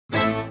The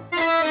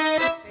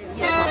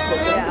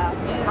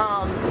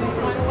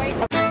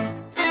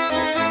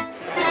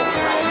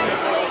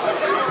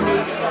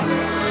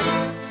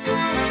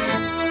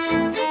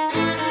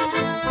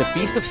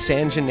Feast of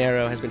San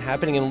Gennaro has been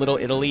happening in Little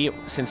Italy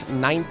since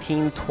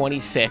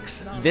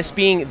 1926, this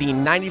being the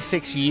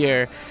 96th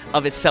year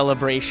of its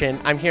celebration.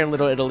 I'm here in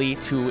Little Italy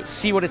to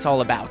see what it's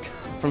all about.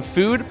 From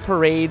food,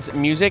 parades,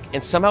 music,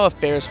 and somehow a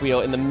Ferris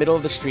wheel in the middle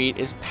of the street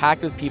is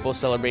packed with people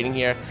celebrating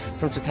here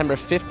from September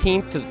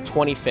 15th to the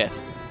 25th.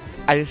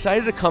 I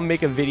decided to come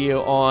make a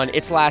video on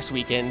its last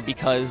weekend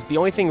because the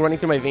only thing running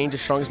through my veins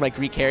as strong as my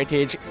Greek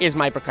heritage is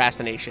my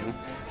procrastination.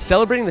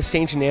 Celebrating the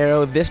San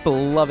Gennaro, this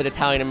beloved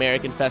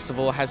Italian-American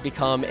festival, has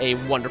become a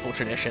wonderful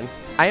tradition.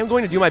 I am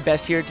going to do my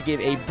best here to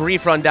give a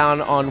brief rundown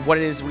on what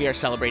it is we are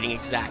celebrating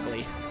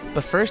exactly.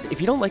 But first, if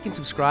you don't like and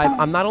subscribe,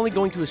 I'm not only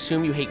going to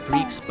assume you hate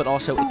Greeks, but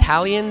also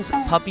Italians,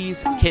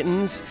 puppies,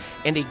 kittens,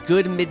 and a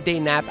good midday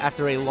nap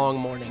after a long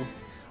morning.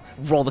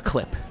 Roll the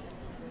clip.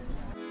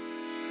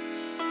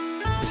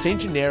 The San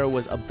Gennaro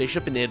was a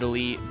bishop in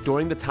Italy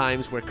during the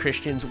times where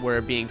Christians were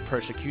being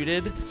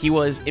persecuted. He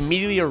was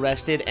immediately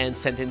arrested and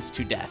sentenced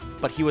to death,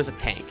 but he was a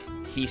tank.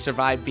 He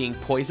survived being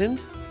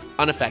poisoned,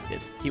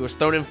 unaffected. He was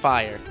thrown in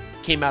fire,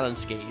 came out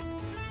unscathed,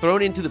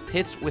 thrown into the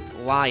pits with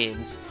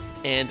lions,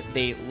 and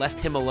they left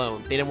him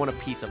alone. They didn't want a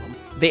piece of him.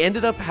 They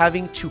ended up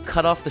having to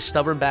cut off the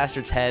stubborn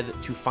bastard's head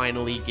to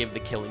finally give the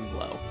killing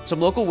blow.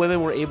 Some local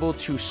women were able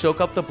to soak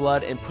up the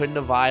blood and put it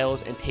into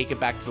vials and take it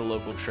back to the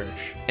local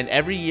church. And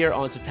every year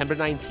on September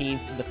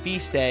 19th, the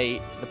feast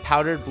day, the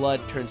powdered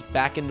blood turns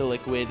back into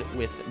liquid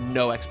with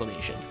no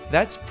explanation.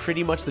 That's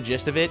pretty much the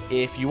gist of it.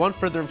 If you want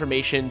further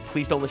information,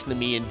 please don't listen to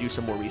me and do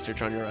some more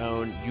research on your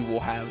own. You will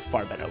have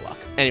far better luck.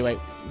 Anyway,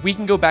 we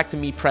can go back to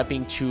me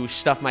prepping to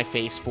stuff my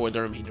face for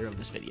the remainder of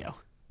this video.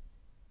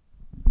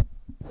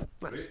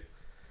 Nice.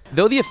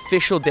 Though the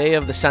official day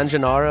of the San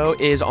Gennaro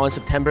is on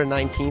September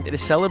 19th, it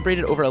is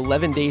celebrated over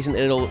 11 days in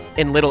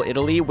Little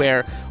Italy,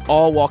 where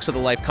all walks of the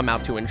life come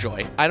out to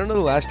enjoy. I don't know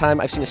the last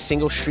time I've seen a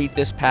single street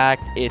this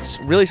packed. It's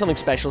really something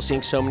special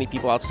seeing so many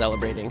people out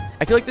celebrating.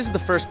 I feel like this is the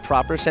first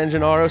proper San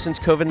Gennaro since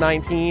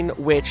COVID-19,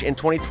 which in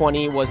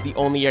 2020 was the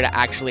only year to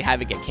actually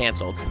have it get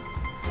canceled.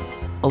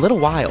 A little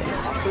wild.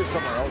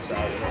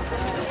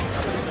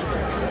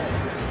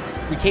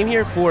 We came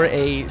here for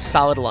a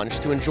solid lunch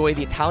to enjoy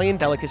the Italian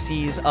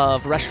delicacies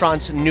of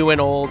restaurants new and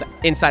old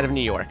inside of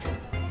New York.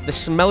 The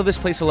smell of this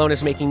place alone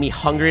is making me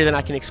hungrier than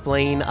I can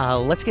explain.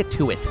 Let's get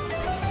to it.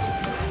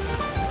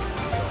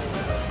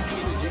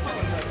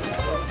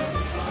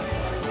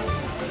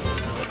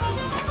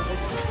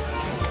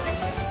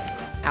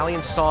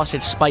 Italian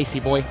sausage, spicy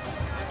boy.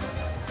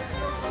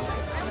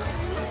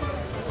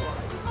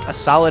 A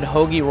solid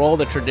hoagie roll,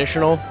 the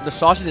traditional. The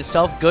sausage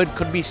itself, good,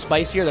 could be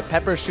spicier. The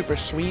pepper is super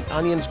sweet,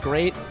 onions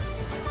great.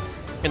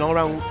 An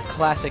all-around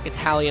classic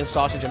Italian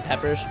sausage and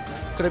peppers.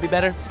 Could it be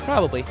better?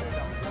 Probably.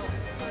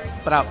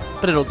 But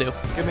it'll do.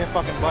 Give me a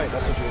fucking bite,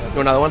 that's what you want. You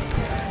want another one?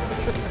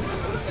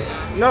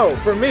 No,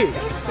 for me.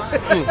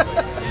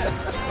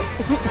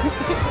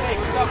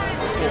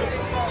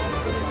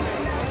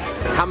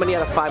 How many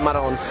out of 5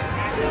 marrons?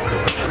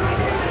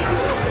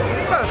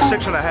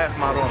 6.5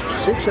 marrons.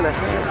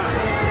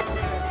 6.5.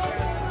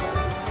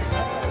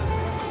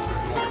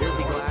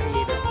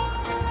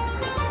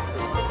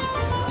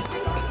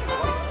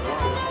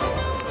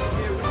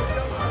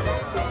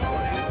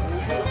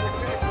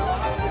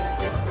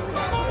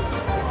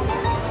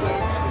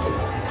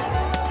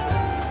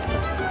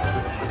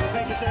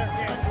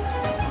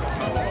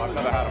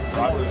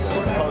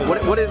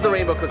 What is the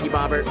rainbow cookie,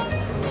 Bobbert?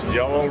 It's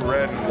yellow,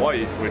 red, and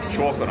white with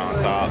chocolate on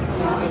top.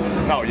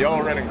 No,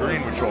 yellow, red, and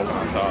green with chocolate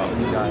on top.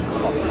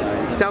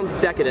 It sounds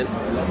decadent.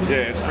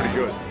 Yeah, it's pretty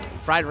good.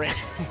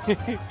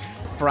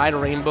 Fried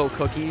rainbow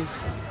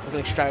cookies. Look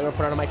like Strider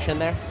put it on my chin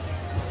there.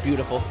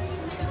 Beautiful.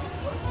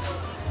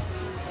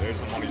 There's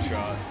the money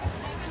shot.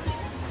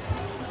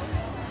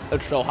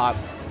 It's so hot.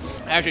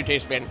 It actually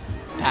tastes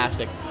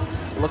fantastic.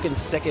 Looking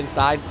sick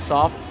inside,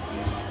 soft.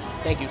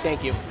 Thank you,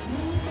 thank you.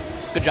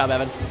 Good job,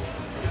 Evan.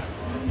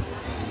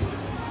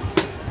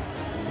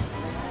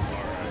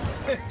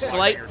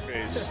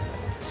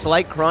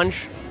 Slight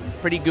crunch,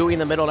 pretty gooey in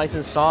the middle, nice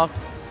and soft.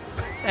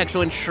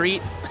 Excellent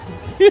treat.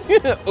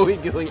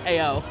 Ooey gooey,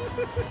 ayo.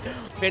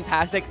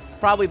 Fantastic.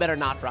 Probably better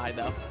not fried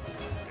though.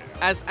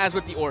 As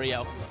with the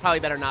Oreo, probably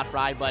better not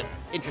fried, but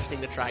interesting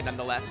to try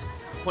nonetheless.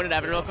 Point at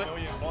Evan real quick.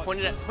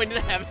 Point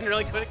at Evan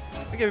really quick.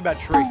 I give you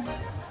about 3.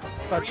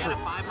 About 3 out of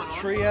 5 marrons.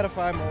 3 out of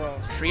 5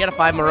 marrons. 3 out of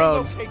 5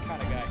 marrons.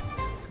 Kind of guy.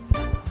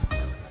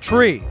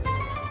 3.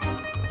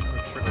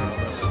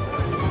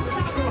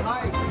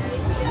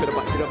 Bit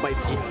of bite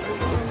ski.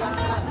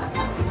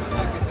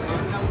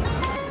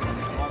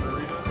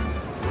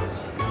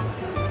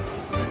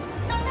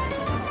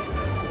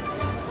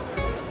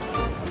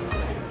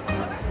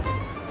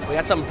 We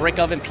got some brick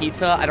oven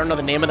pizza. I don't know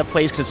the name of the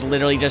place because it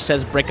literally just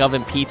says brick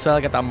oven pizza. I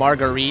got the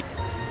marguerite.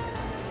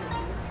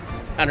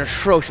 An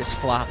atrocious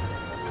flop.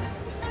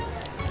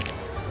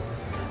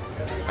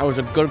 That was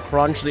a good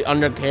crunch. The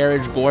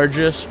undercarriage,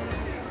 gorgeous.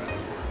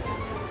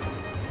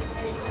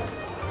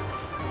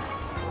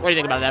 What do you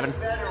think about it, Evan?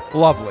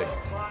 Lovely.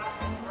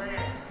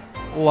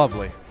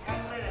 Lovely.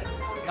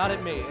 Not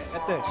at me,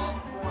 at this.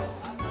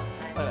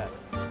 Look at that.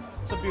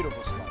 It's a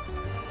beautiful spot.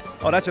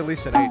 Oh, that's at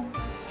least an 8.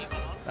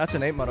 That's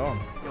an 8 Maron.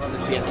 You love to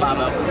see it,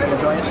 Bobo. You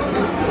enjoy it?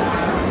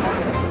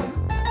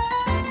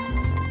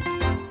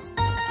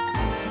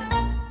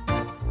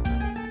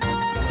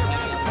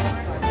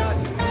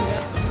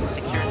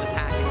 Secure the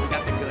package. We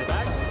got the goods.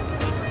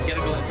 Get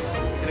a glimpse.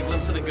 Get a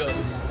glimpse of the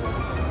goods.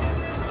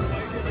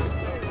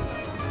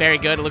 Very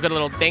good. Look at a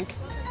little dink.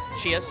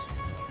 Cheers.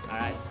 All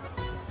right.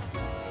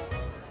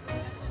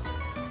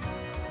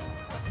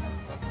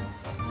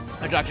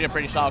 That's actually a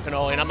pretty solid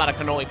cannoli, and I'm not a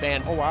cannoli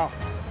fan. Oh, wow.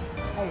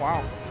 Oh,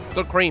 wow.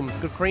 Good cream.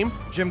 Good cream.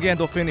 Jim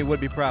Gandolfini would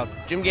be proud.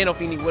 Jim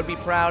Gandolfini would be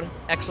proud.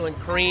 Excellent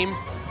cream.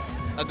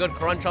 A good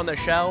crunch on the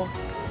shell.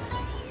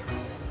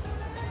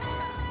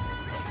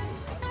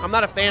 I'm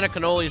not a fan of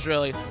cannolis,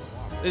 really.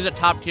 This is a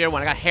top tier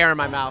one. I got hair in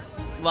my mouth.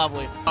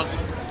 Lovely.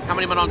 How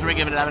many marrons are we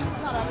giving it, Evan?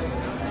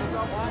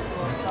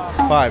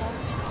 5.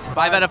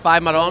 5 out of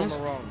 5 marrons.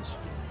 Marons.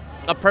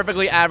 A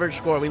perfectly average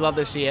score. We love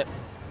to see it.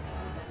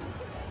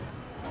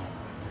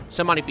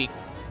 Somebody peak.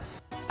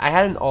 I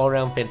had an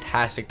all-around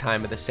fantastic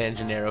time at the San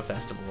Gennaro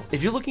festival.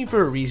 If you're looking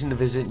for a reason to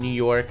visit New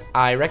York,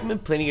 I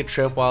recommend planning a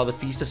trip while the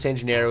Feast of San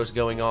Gennaro is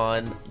going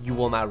on. You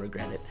will not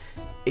regret it.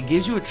 It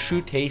gives you a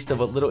true taste of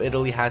what Little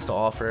Italy has to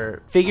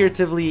offer,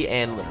 figuratively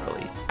and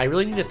literally. I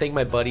really need to thank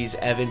my buddies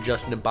Evan,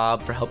 Justin, and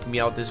Bob for helping me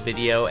out with this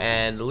video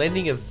and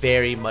lending a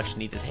very much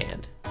needed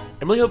hand.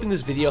 I'm really hoping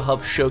this video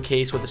helps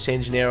showcase what the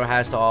San Gennaro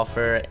has to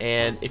offer,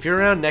 and if you're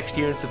around next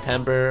year in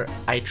September,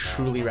 I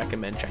truly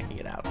recommend checking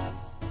it out.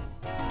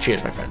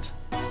 Cheers, my friends.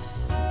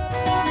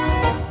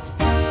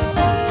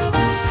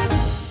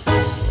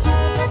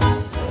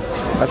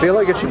 I feel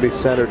like it should be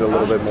centered a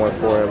little bit more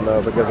for him,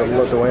 though, because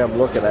the way I'm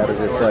looking at it,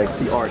 it's like... It's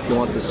the art. He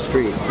wants the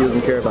street. He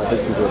doesn't care about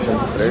his position.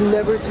 Did you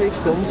never take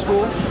film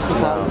school?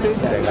 Photography?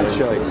 It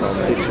shows.